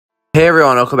Hey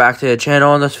everyone, welcome back to the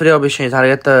channel. In this video, I'll be showing you how to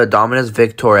get the Dominus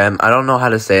Victorem. I don't know how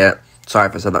to say it. Sorry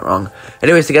if I said that wrong.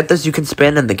 Anyways, to get this, you can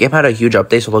spin, and the game had a huge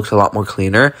update, so it looks a lot more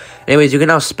cleaner. Anyways, you can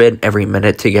now spin every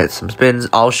minute to get some spins.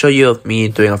 I'll show you of me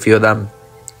doing a few of them.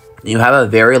 You have a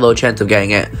very low chance of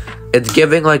getting it. It's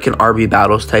giving like an RB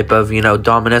Battles type of,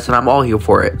 Dominus, and I'm all here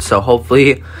for it. So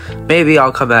hopefully, maybe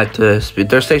I'll come back to this.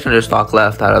 There's 600 stock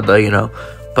left out of the,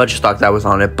 bunch of stock that was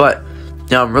on it, but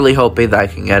I'm really hoping that I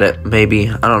can get it. Maybe,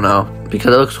 I don't know,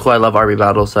 because it looks cool. I love RB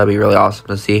Battles, so that'd be really awesome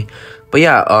to see. But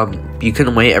yeah, you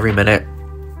can wait every minute,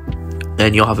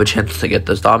 and you'll have a chance to get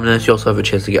this Dominus. You also have a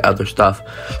chance to get other stuff,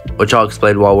 which I'll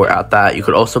explain while we're at that. You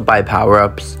could also buy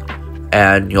power-ups,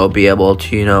 and you'll be able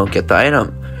to, get the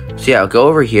item. So yeah, go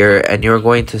over here, and you're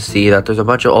going to see that there's a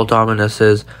bunch of old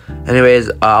Dominuses. Anyways,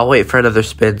 I'll wait for another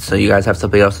spin so you guys have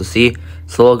something else to see.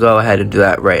 So we'll go ahead and do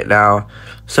that right now.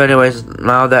 So anyways,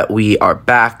 now that we are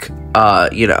back,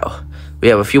 we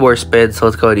have a few more spins, so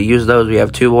let's go ahead and use those. We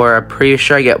have 2 more. I'm pretty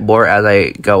sure I get more as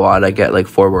I go on. I get like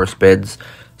 4 more spins,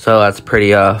 so that's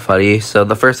pretty funny. So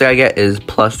the first thing I get is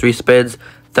 +3 spins,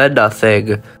 then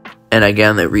nothing, and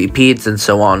again it repeats, and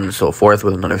so on and so forth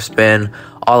with another spin,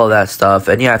 all of that stuff.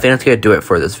 And yeah, I think that's gonna do it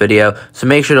for this video. So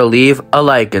make sure to leave a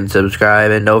like and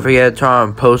subscribe, and don't forget to turn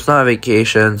on post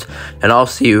notifications, and I'll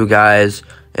see you guys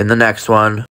in the next one.